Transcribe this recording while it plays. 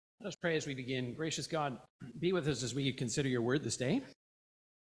Let us pray as we begin. Gracious God, be with us as we consider your word this day.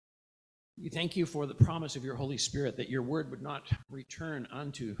 We thank you for the promise of your Holy Spirit that your word would not return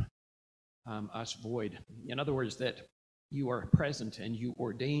unto us void. In other words, that you are present and you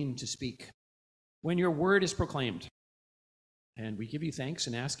ordain to speak when your word is proclaimed. And we give you thanks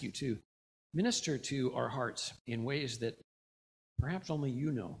and ask you to minister to our hearts in ways that perhaps only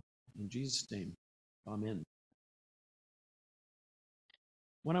you know. In Jesus' name, amen.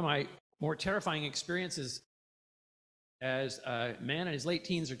 One of my more terrifying experiences as a man in his late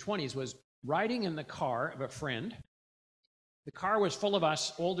teens or 20s was riding in the car of a friend. The car was full of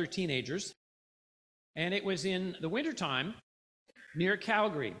us older teenagers, and it was in the wintertime near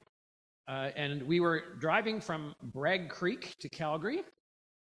Calgary. And we were driving from Bragg Creek to Calgary,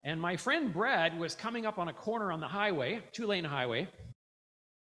 and my friend Brad was coming up on a corner on the highway, two-lane highway,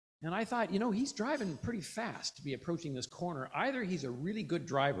 and I thought, he's driving pretty fast to be approaching this corner. Either he's a really good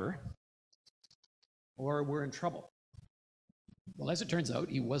driver or we're in trouble. Well, as it turns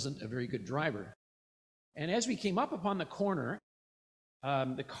out, he wasn't a very good driver. And as we came up upon the corner,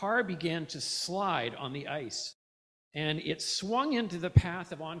 the car began to slide on the ice, and it swung into the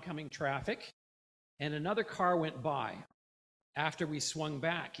path of oncoming traffic, and another car went by after we swung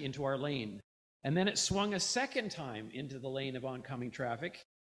back into our lane. And then it swung a second time into the lane of oncoming traffic,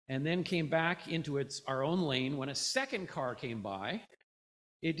 and then came back into our own lane when a second car came by.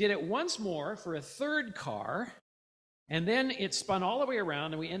 It did it once more for a third car, and then it spun all the way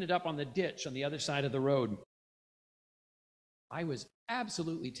around, and we ended up on the ditch on the other side of the road. I was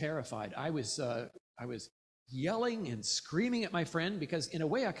absolutely terrified. I was yelling and screaming at my friend because, in a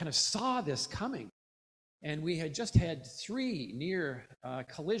way, I kind of saw this coming. And we had just had 3 near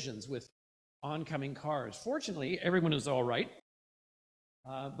collisions with oncoming cars. Fortunately, everyone was all right.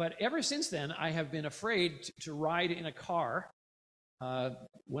 But ever since then, I have been afraid to ride in a car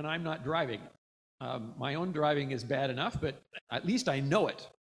when I'm not driving. My own driving is bad enough, but at least I know it.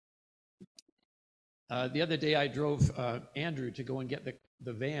 The other day, I drove Andrew to go and get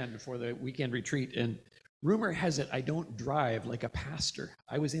the van for the weekend retreat, and rumor has it I don't drive like a pastor.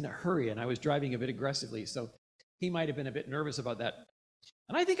 I was in a hurry, and I was driving a bit aggressively, so he might have been a bit nervous about that.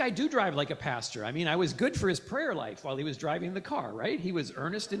 And I think I do drive like a pastor. I mean, I was good for his prayer life while he was driving the car, right? He was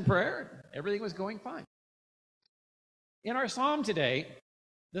earnest in prayer. Everything was going fine. In our psalm today,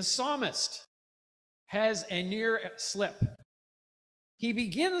 the psalmist has a near slip. He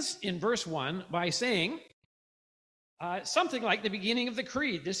begins in verse 1 by saying something like the beginning of the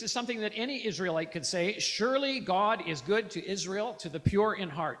creed. This is something that any Israelite could say. Surely God is good to Israel, to the pure in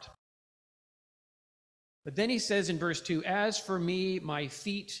heart. But then he says in verse 2, as for me, my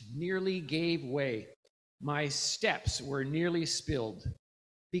feet nearly gave way. My steps were nearly spilled,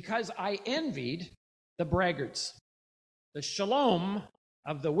 because I envied the braggarts. The shalom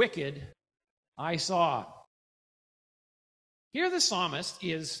of the wicked I saw. Here the psalmist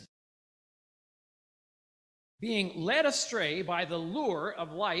is being led astray by the lure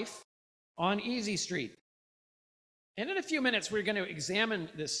of life on Easy Street. And in a few minutes, we're going to examine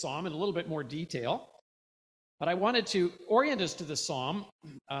this psalm in a little bit more detail. But I wanted to orient us to the psalm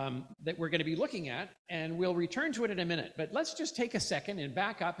that we're going to be looking at, and we'll return to it in a minute. But let's just take a second and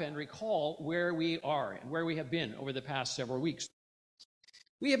back up and recall where we are and where we have been over the past several weeks.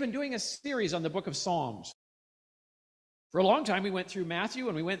 We have been doing a series on the book of Psalms. For a long time, we went through Matthew,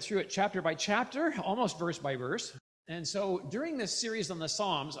 and we went through it chapter by chapter, almost verse by verse. And so during this series on the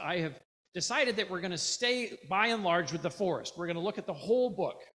Psalms, I have decided that we're going to stay by and large with the forest. We're going to look at the whole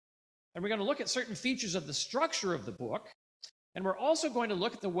book. And we're going to look at certain features of the structure of the book. And we're also going to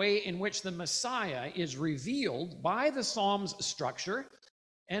look at the way in which the Messiah is revealed by the Psalms structure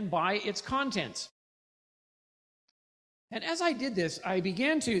and by its contents. And as I did this, I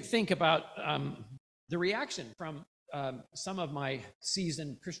began to think about the reaction from some of my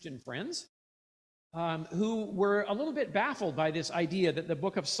seasoned Christian friends who were a little bit baffled by this idea that the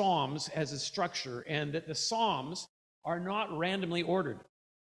book of Psalms has a structure and that the Psalms are not randomly ordered.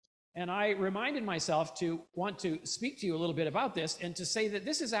 And I reminded myself to want to speak to you a little bit about this and to say that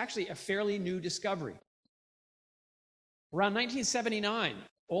this is actually a fairly new discovery. Around 1979,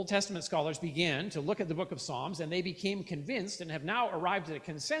 Old Testament scholars began to look at the book of Psalms, and they became convinced and have now arrived at a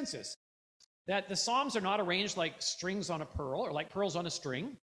consensus that the Psalms are not arranged like strings on a pearl or like pearls on a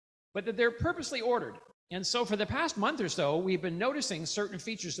string, but that they're purposely ordered. And so for the past month or so, we've been noticing certain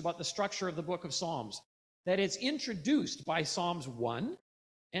features about the structure of the book of Psalms, that it's introduced by Psalms 1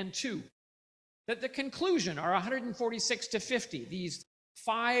 and 2, that the conclusion are 146 to 50, these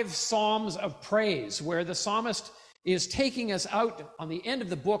 5 psalms of praise, where the psalmist is taking us out on the end of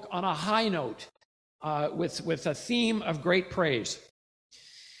the book on a high note with a theme of great praise.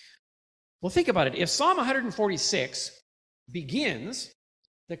 Well, think about it. If Psalm 146 begins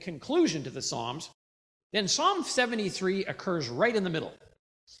the conclusion to the Psalms, then Psalm 73 occurs right in the middle.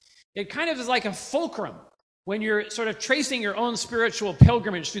 It kind of is like a fulcrum. When you're sort of tracing your own spiritual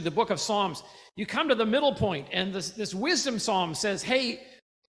pilgrimage through the book of Psalms, you come to the middle point, and this wisdom psalm says, hey,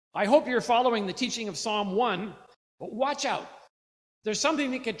 I hope you're following the teaching of Psalm 1, but watch out. There's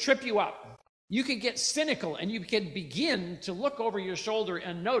something that could trip you up. You could get cynical, and you could begin to look over your shoulder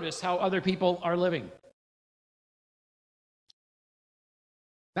and notice how other people are living.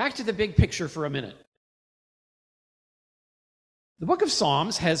 Back to the big picture for a minute. The book of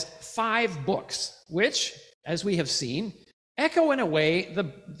Psalms has 5 books, which, as we have seen, echo in a way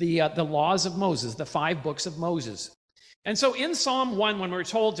the laws of Moses, the 5 books of Moses. And so in Psalm 1, when we're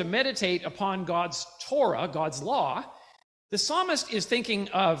told to meditate upon God's Torah, God's law, the psalmist is thinking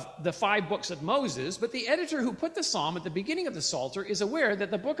of the 5 books of Moses, but the editor who put the psalm at the beginning of the Psalter is aware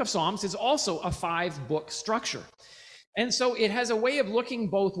that the book of Psalms is also a 5-book structure. And so it has a way of looking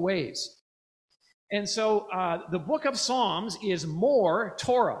both ways. And so the book of Psalms is more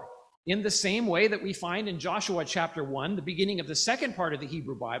Torah in the same way that we find in Joshua chapter 1, the beginning of the second part of the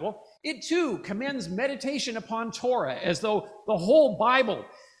Hebrew Bible. It too commends meditation upon Torah as though the whole Bible,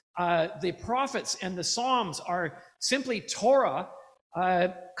 the prophets and the Psalms are simply Torah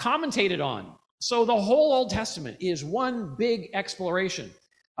commentated on. So the whole Old Testament is one big exploration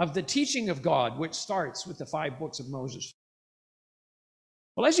of the teaching of God, which starts with the 5 books of Moses.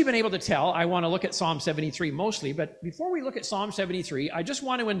 Well, as you've been able to tell, I want to look at Psalm 73 mostly, but before we look at Psalm 73, I just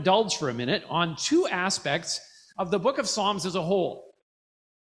want to indulge for a minute on 2 aspects of the book of Psalms as a whole.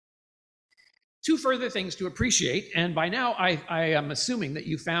 2 further things to appreciate, and by now I am assuming that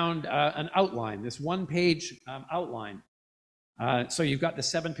you found an outline, this 1-page outline. So you've got the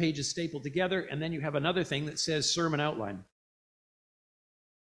 7 pages stapled together, and then you have another thing that says sermon outline.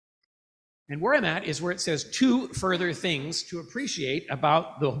 And where I'm at is where it says 2 further things to appreciate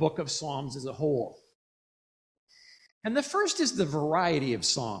about the book of Psalms as a whole. And the first is the variety of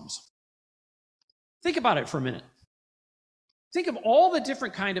Psalms. Think about it for a minute. Think of all the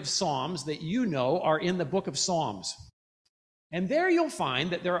different kind of Psalms that you know are in the book of Psalms. And there you'll find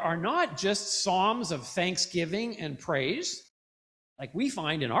that there are not just Psalms of thanksgiving and praise, like we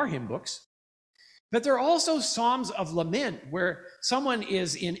find in our hymn books, but there are also Psalms of lament where someone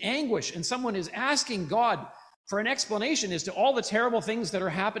is in anguish and someone is asking God for an explanation as to all the terrible things that are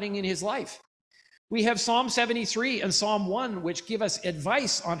happening in his life. We have Psalm 73 and Psalm 1, which give us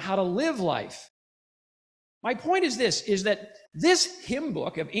advice on how to live life. My point is that this hymn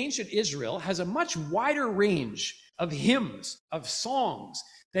book of ancient Israel has a much wider range of hymns, of songs,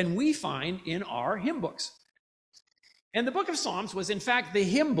 than we find in our hymn books. And the book of Psalms was, in fact, the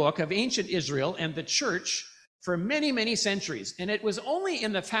hymn book of ancient Israel and the church for many, many centuries. And it was only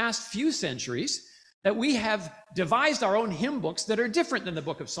in the past few centuries that we have devised our own hymn books that are different than the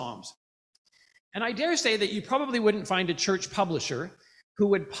book of Psalms. And I dare say that you probably wouldn't find a church publisher who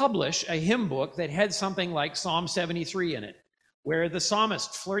would publish a hymn book that had something like Psalm 73 in it, where the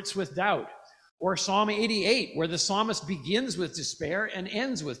psalmist flirts with doubt, or Psalm 88, where the psalmist begins with despair and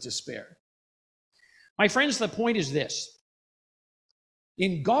ends with despair. My friends, the point is this.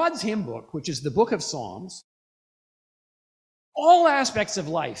 In God's hymn book, which is the book of Psalms, all aspects of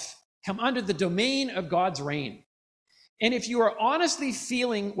life come under the domain of God's reign. And if you are honestly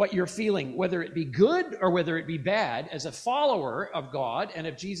feeling what you're feeling, whether it be good or whether it be bad, as a follower of God and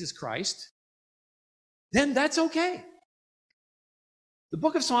of Jesus Christ, then that's okay. The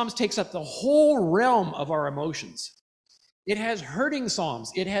book of Psalms takes up the whole realm of our emotions. It has hurting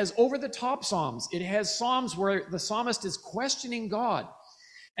psalms. It has over-the-top psalms. It has psalms where the psalmist is questioning God.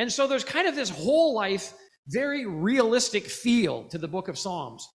 And so there's kind of this whole life, very realistic feel to the book of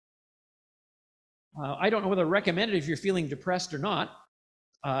Psalms. I don't know whether to recommend it if you're feeling depressed or not.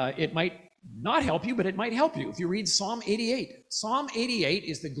 It might not help you, but it might help you if you read Psalm 88. Psalm 88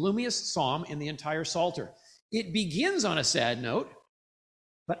 is the gloomiest psalm in the entire Psalter. It begins on a sad note,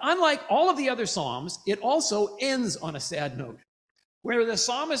 but unlike all of the other psalms, it also ends on a sad note, where the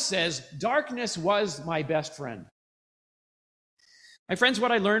psalmist says, "Darkness was my best friend." My friends,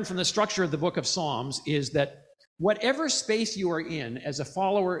 what I learned from the structure of the book of Psalms is that whatever space you are in as a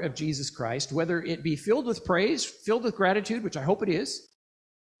follower of Jesus Christ, whether it be filled with praise, filled with gratitude, which I hope it is,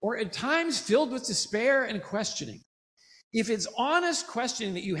 or at times filled with despair and questioning, if it's honest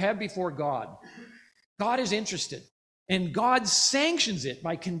questioning that you have before God, God is interested. And God sanctions it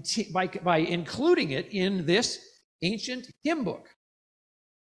by including it in this ancient hymn book.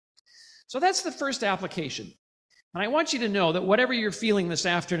 So that's the first application. And I want you to know that whatever you're feeling this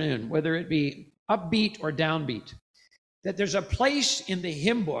afternoon, whether it be upbeat or downbeat, that there's a place in the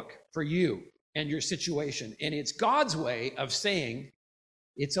hymn book for you and your situation. And it's God's way of saying,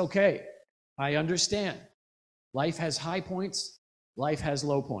 it's okay. I understand. Life has high points. Life has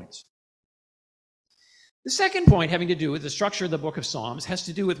low points. The second point, having to do with the structure of the book of Psalms, has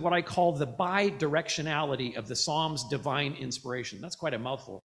to do with what I call the bi-directionality of the Psalms' divine inspiration. That's quite a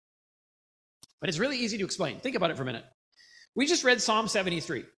mouthful. But it's really easy to explain. Think about it for a minute. We just read Psalm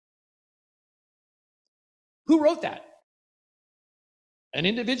 73. Who wrote that? An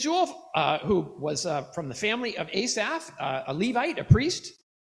individual who was from the family of Asaph, a Levite, a priest,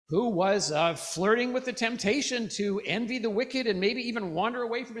 who was flirting with the temptation to envy the wicked and maybe even wander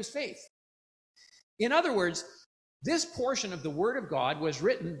away from his faith. In other words, this portion of the Word of God was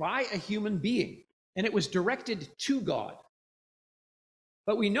written by a human being, and it was directed to God.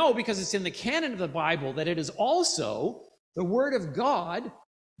 But we know, because it's in the canon of the Bible, that it is also the Word of God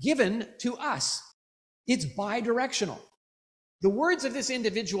given to us. It's bi-directional. The words of this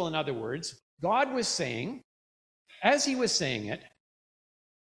individual, in other words, God was saying, as he was saying it,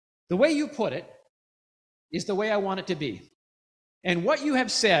 the way you put it is the way I want it to be. And what you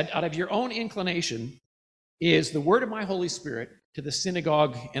have said out of your own inclination is the word of my Holy Spirit to the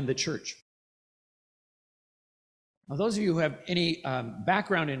synagogue and the church. Now, those of you who have any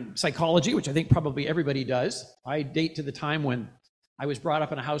background in psychology, which I think probably everybody does, I date to the time when I was brought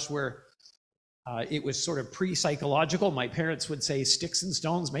up in a house where it was sort of pre-psychological. My parents would say, sticks and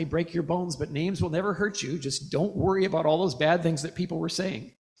stones may break your bones, but names will never hurt you. Just don't worry about all those bad things that people were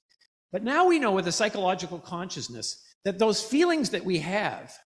saying. But now we know with the psychological consciousness that those feelings that we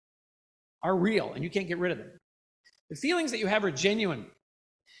have are real, and you can't get rid of them. The feelings that you have are genuine.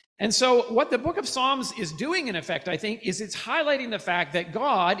 And so what the book of Psalms is doing, in effect, I think, is it's highlighting the fact that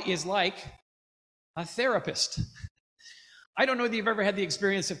God is like a therapist. I don't know if you've ever had the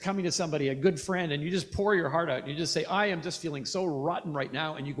experience of coming to somebody, a good friend, and you just pour your heart out. And you just say, I am just feeling so rotten right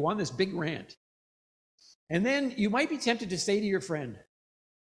now. And you go on this big rant. And then you might be tempted to say to your friend,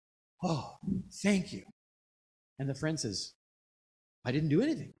 oh, thank you. And the friend says, I didn't do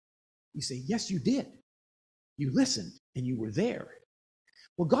anything. You say, yes, you did. You listened and you were there.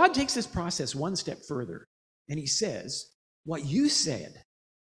 Well, God takes this process one step further. And he says, what you said,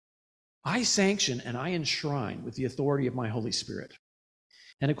 I sanction and I enshrine with the authority of my Holy Spirit.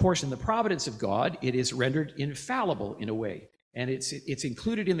 And of course, in the providence of God, it is rendered infallible in a way. And it's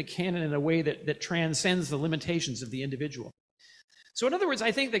included in the canon in a way that transcends the limitations of the individual. So in other words,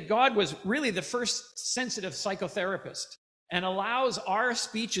 I think that God was really the first sensitive psychotherapist and allows our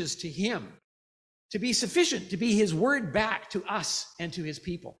speeches to him to be sufficient, to be his word back to us and to his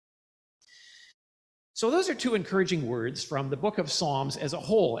people. So those are two encouraging words from the book of Psalms as a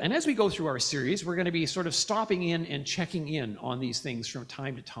whole. And as we go through our series, we're going to be sort of stopping in and checking in on these things from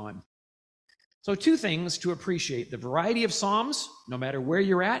time to time. So two things to appreciate: the variety of Psalms, no matter where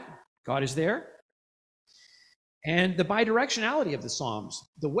you're at, God is there. And the bidirectionality of the Psalms,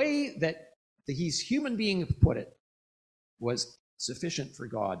 the way that these human beings put it, was sufficient for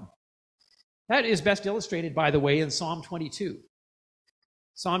God. That is best illustrated, by the way, in Psalm 22.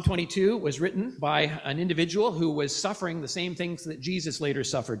 Psalm 22 was written by an individual who was suffering the same things that Jesus later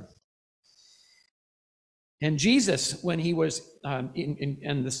suffered. And Jesus, when he was,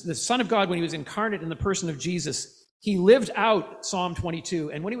 the Son of God, when he was incarnate in the person of Jesus, he lived out Psalm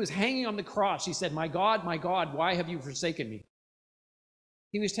 22. And when he was hanging on the cross, he said, my God, why have you forsaken me?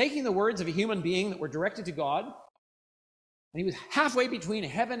 He was taking the words of a human being that were directed to God, and he was halfway between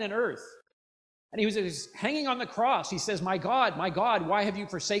heaven and earth. And he was hanging on the cross. He says, my God, why have you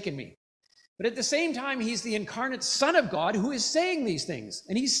forsaken me? But at the same time, he's the incarnate Son of God who is saying these things.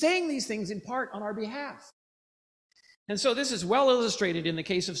 And he's saying these things in part on our behalf. And so this is well illustrated in the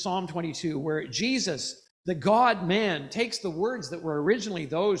case of Psalm 22, where Jesus, the God-man, takes the words that were originally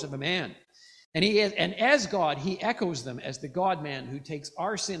those of a man. And as God, he echoes them as the God-man who takes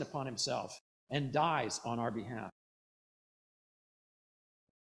our sin upon himself and dies on our behalf.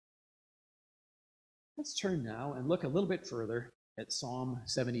 Let's turn now and look a little bit further at Psalm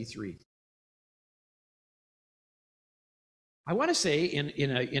 73. I want to say,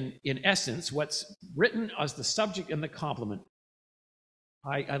 in essence, what's written as the subject and the complement.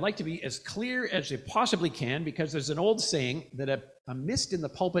 I like to be as clear as I possibly can, because there's an old saying that a mist in the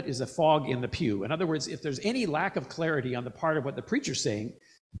pulpit is a fog in the pew. In other words, if there's any lack of clarity on the part of what the preacher's saying,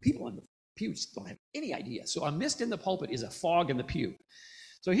 people in the pews don't have any idea. So a mist in the pulpit is a fog in the pew.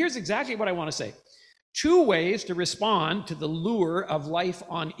 So here's exactly what I want to say. 2 ways to respond to the lure of life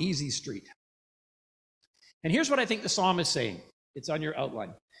on easy street. And here's what I think the psalm is saying. It's on your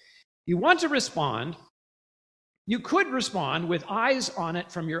outline. You want to respond. You could respond with eyes on it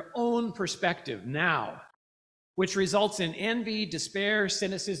from your own perspective now. which results in envy, despair,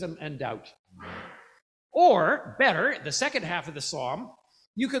 cynicism, and doubt. Or, better, the second half of the psalm,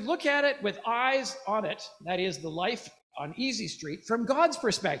 you could look at it with eyes on it, that is, the life on Easy Street, from God's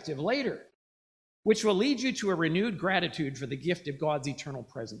perspective later, which will lead you to a renewed gratitude for the gift of God's eternal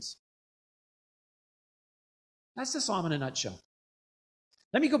presence. That's the psalm in a nutshell.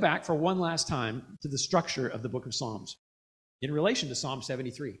 Let me go back for one last time to the structure of the book of Psalms in relation to Psalm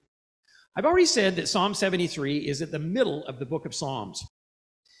 73. I've already said that Psalm 73 is at the middle of the book of Psalms,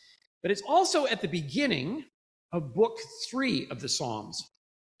 but it's also at the beginning of book 3 of the Psalms.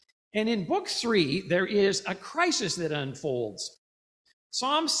 And in book 3, there is a crisis that unfolds.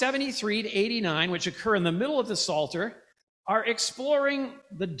 Psalms 73 to 89, which occur in the middle of the Psalter, are exploring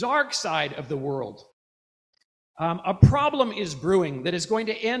the dark side of the world. A problem is brewing that is going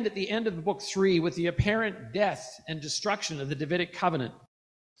to end at the end of book 3 with the apparent death and destruction of the Davidic covenant.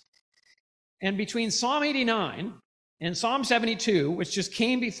 And between Psalm 89 and Psalm 72, which just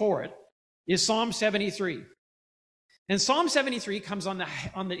came before it, is Psalm 73. And Psalm 73 comes on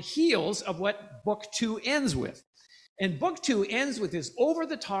the heels of what book 2 ends with. And book 2 ends with this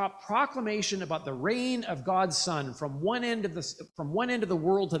over-the-top proclamation about the reign of God's Son from one end of the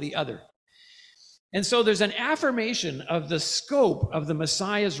world to the other. And so there's an affirmation of the scope of the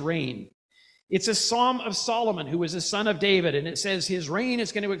Messiah's reign. It's a psalm of Solomon, who was a son of David, and it says his reign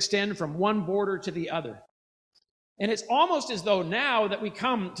is going to extend from one border to the other. And it's almost as though now that we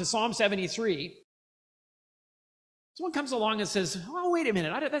come to Psalm 73, someone comes along and says, oh, wait a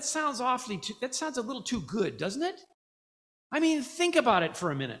minute, that sounds a little too good, doesn't it? I mean, think about it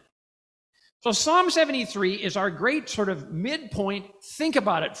for a minute. So Psalm 73 is our great sort of midpoint, think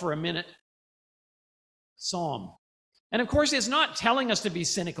about it for a minute, psalm. And of course, it's not telling us to be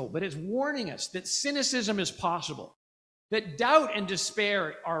cynical, but it's warning us that cynicism is possible, that doubt and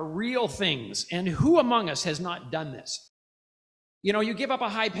despair are real things, and who among us has not done this? You know, you give up a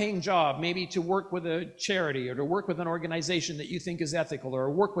high-paying job, maybe to work with a charity or to work with an organization that you think is ethical, or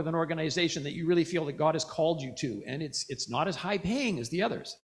work with an organization that you really feel that God has called you to, and it's not as high-paying as the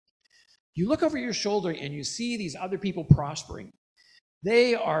others. You look over your shoulder and you see these other people prospering.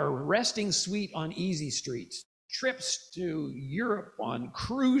 They are resting sweet on Easy Street, trips to Europe on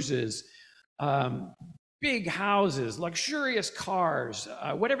cruises, big houses, luxurious cars,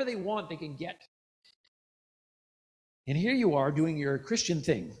 whatever they want, they can get. And here you are doing your Christian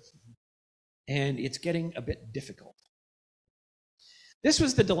thing, and it's getting a bit difficult. This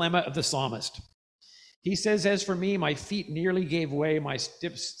was the dilemma of the psalmist. He says, as for me, my feet nearly gave way, my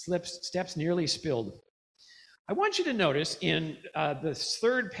steps nearly spilled. I want you to notice in the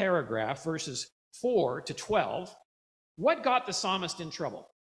third paragraph, verses 4 to 12, what got the psalmist in trouble.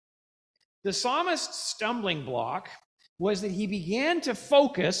 The psalmist's stumbling block was that he began to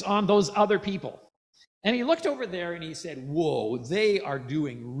focus on those other people. And he looked over there and he said, whoa, they are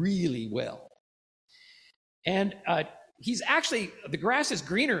doing really well. And the grass is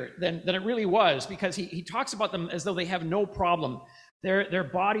greener than it really was, because he talks about them as though they have no problem. Their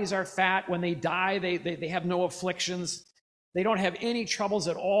bodies are fat. When they die, they have no afflictions. They don't have any troubles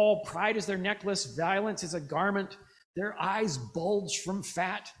at all. Pride is their necklace. Violence is a garment. Their eyes bulge from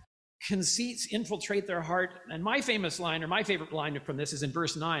fat. Conceits infiltrate their heart. And my favorite line from this is in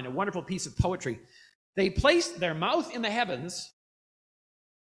verse 9, a wonderful piece of poetry. They place their mouth in the heavens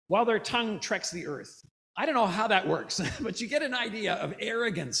while their tongue treks the earth. I don't know how that works, but you get an idea of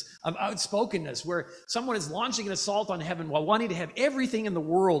arrogance, of outspokenness, where someone is launching an assault on heaven while wanting to have everything in the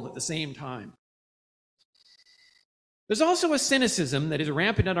world at the same time. There's also a cynicism that is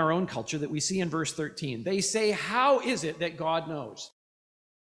rampant in our own culture that we see in verse 13. They say, how is it that God knows?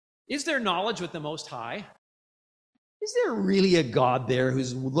 Is there knowledge with the Most High? Is there really a God there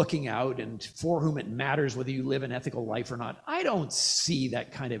who's looking out and for whom it matters whether you live an ethical life or not? I don't see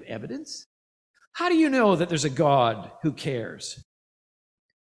that kind of evidence. How do you know that there's a God who cares?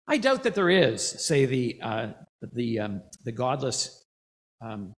 I doubt that there is, say the godless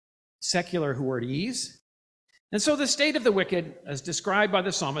secular who are at ease. And so the state of the wicked, as described by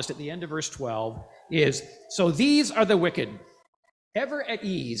the psalmist at the end of verse 12, is, so these are the wicked, ever at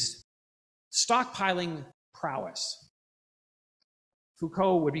ease, stockpiling prowess.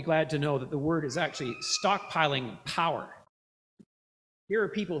 Foucault would be glad to know that the word is actually stockpiling power. Here are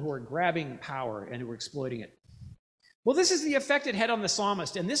people who are grabbing power and who are exploiting it. Well, this is the effect it had on the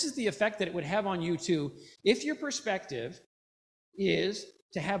psalmist, and this is the effect that it would have on you too, if your perspective is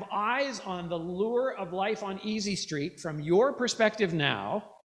to have eyes on the lure of life on Easy Street from your perspective now,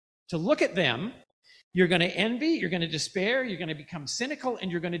 to look at them. You're going to envy, you're going to despair, you're going to become cynical,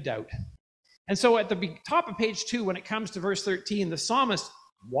 and you're going to doubt. And so at the top of page 2, when it comes to verse 13, the psalmist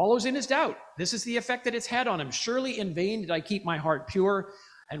wallows in his doubt. This is the effect that it's had on him. Surely in vain did I keep my heart pure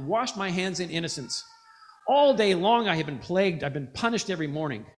and wash my hands in innocence. All day long I have been plagued. I've been punished every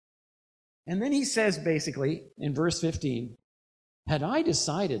morning. And then he says basically in verse 15, had I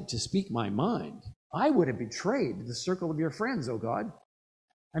decided to speak my mind, I would have betrayed the circle of your friends, O God.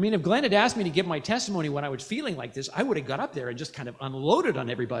 I mean, if Glenn had asked me to give my testimony when I was feeling like this, I would have got up there and just kind of unloaded on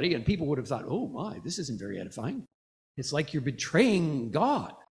everybody, and people would have thought, oh my, this isn't very edifying. It's like you're betraying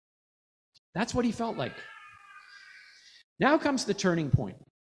God. That's what he felt like. Now comes the turning point.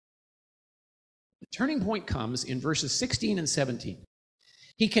 The turning point comes in verses 16 and 17.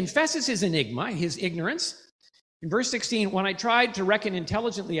 He confesses his enigma, his ignorance. In verse 16, when I tried to reckon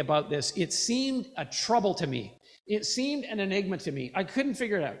intelligently about this, it seemed a trouble to me. It seemed an enigma to me. I couldn't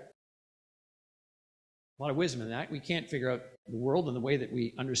figure it out. A lot of wisdom in that. We can't figure out the world in the way that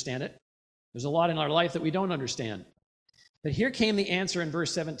we understand it. There's a lot in our life that we don't understand. But here came the answer in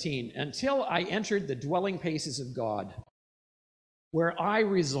verse 17. Until I entered the dwelling places of God, where I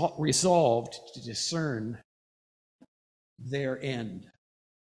resolved to discern their end.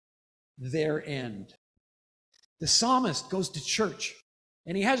 Their end. The psalmist goes to church,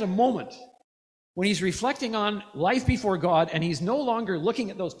 and he has a moment when he's reflecting on life before God, and he's no longer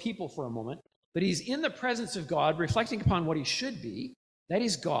looking at those people for a moment, but he's in the presence of God, reflecting upon what he should be, that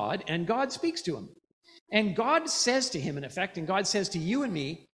is God, and God speaks to him. And God says to him, in effect, and God says to you and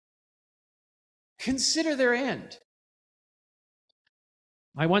me, consider their end.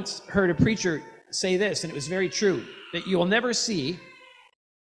 I once heard a preacher say this, and it was very true, that you will never see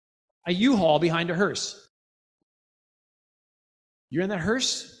a U-Haul behind a hearse. You're in that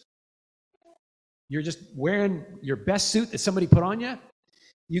hearse, you're just wearing your best suit that somebody put on you.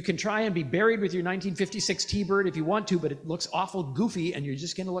 You can try and be buried with your 1956 T-Bird if you want to, but it looks awful goofy and you're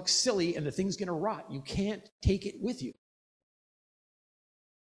just going to look silly and the thing's going to rot. You can't take it with you.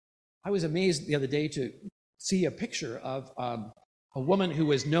 I was amazed the other day to see a picture of a woman who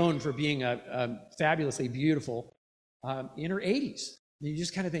was known for being fabulously beautiful in her 80s. And you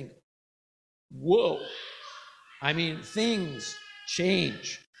just kind of think, whoa. I mean, things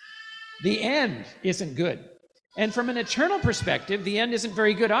change. The end isn't good. And from an eternal perspective, the end isn't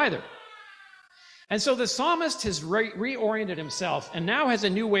very good either. And so the psalmist has reoriented himself and now has a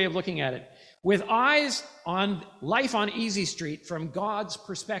new way of looking at it, with eyes on life on Easy Street from God's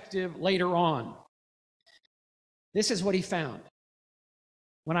perspective later on. This is what he found.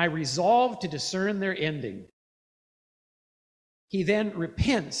 When I resolved to discern their ending, he then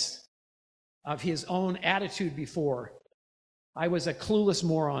repents of his own attitude before. I was a clueless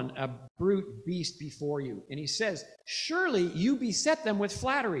moron, a brute beast before you. And he says, surely you beset them with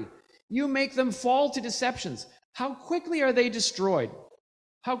flattery. You make them fall to deceptions. How quickly are they destroyed?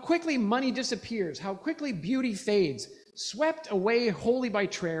 How quickly money disappears. How quickly beauty fades, swept away wholly by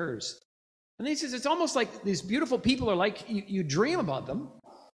terrors. And he says, it's almost like these beautiful people are like, you dream about them,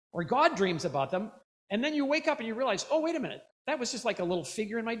 or God dreams about them, and then you wake up and you realize, oh, wait a minute, that was just like a little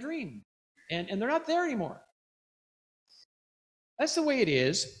figure in my dream. And they're not there anymore. That's the way it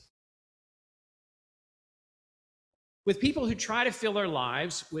is with people who try to fill their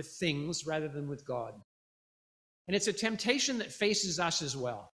lives with things rather than with God. And it's a temptation that faces us as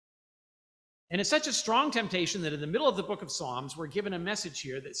well. And it's such a strong temptation that in the middle of the book of Psalms, we're given a message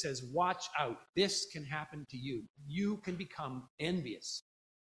here that says, watch out, this can happen to you. You can become envious.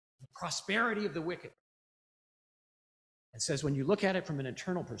 The prosperity of the wicked. It says when you look at it from an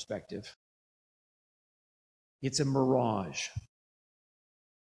eternal perspective, it's a mirage.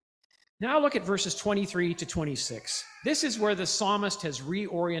 Now look at verses 23 to 26. This is where the psalmist has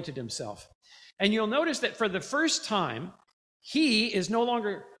reoriented himself. And you'll notice that for the first time, he is no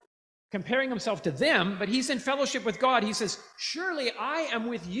longer comparing himself to them, but he's in fellowship with God. He says, surely I am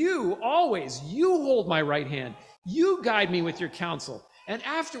with you always. You hold my right hand. You guide me with your counsel. And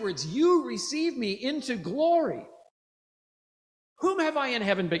afterwards, you receive me into glory. Whom have I in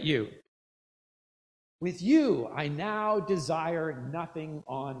heaven but you? With you, I now desire nothing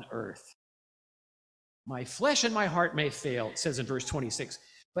on earth. My flesh and my heart may fail, it says in verse 26,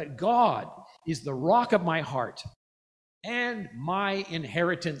 but God is the rock of my heart and my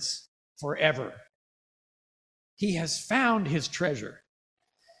inheritance forever. He has found his treasure,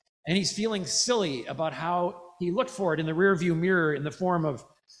 and he's feeling silly about how he looked for it in the rearview mirror in the form of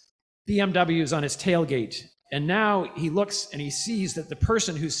BMWs on his tailgate. And now he looks and he sees that the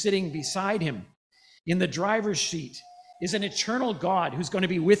person who's sitting beside him in the driver's seat is an eternal God who's going to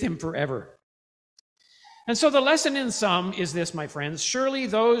be with him forever. And so the lesson in sum is this, my friends. Surely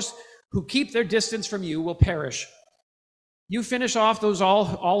those who keep their distance from you will perish. You finish off those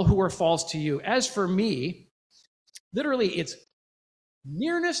all who are false to you. As for me, literally it's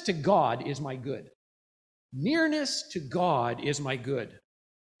Nearness to God is my good. Nearness to God is my good.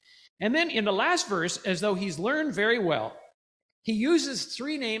 And then in the last verse, as though he's learned very well, he uses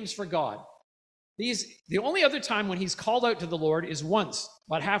 3 names for God. The only other time when he's called out to the Lord is once,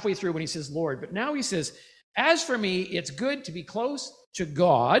 about halfway through when he says Lord. But now he says, as for me, it's good to be close to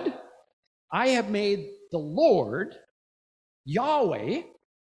God. I have made the Lord, Yahweh,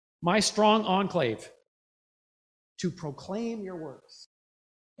 my strong enclave, to proclaim your works.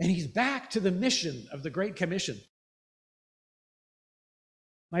 And he's back to the mission of the Great Commission.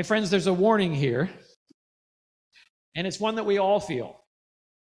 My friends, there's a warning here, and it's one that we all feel.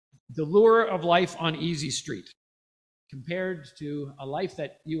 The lure of life on easy street compared to a life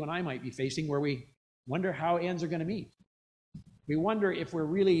that you and I might be facing where we wonder how ends are going to meet. We wonder if we're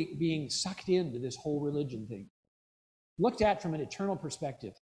really being sucked into this whole religion thing, looked at from an eternal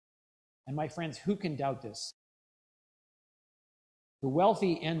perspective. And my friends, who can doubt this? The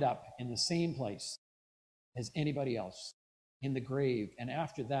wealthy end up in the same place as anybody else, in the grave. And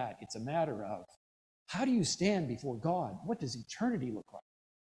after that, it's a matter of, how do you stand before God? What does eternity look like?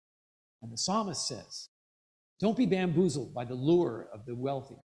 And the psalmist says, don't be bamboozled by the lure of the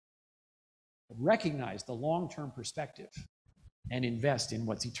wealthy, but recognize the long-term perspective and invest in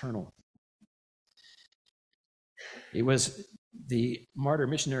what's eternal. It was the martyr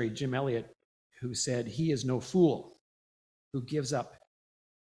missionary Jim Elliot who said, he is no fool who gives up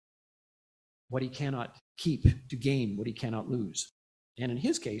what he cannot keep to gain what he cannot lose. And in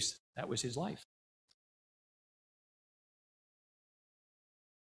his case, that was his life.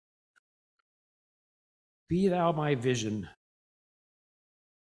 Be thou my vision,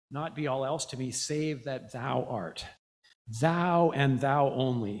 not be all else to me, save that thou art. Thou and thou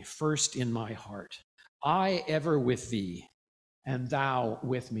only, first in my heart. I ever with thee, and thou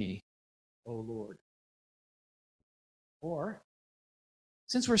with me, O Lord. Or,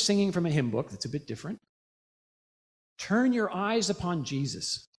 since we're singing from a hymn book that's a bit different, turn your eyes upon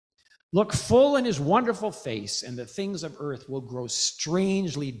Jesus. Look full in his wonderful face, and the things of earth will grow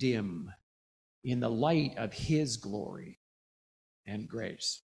strangely dim in the light of his glory and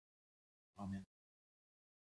grace. Amen.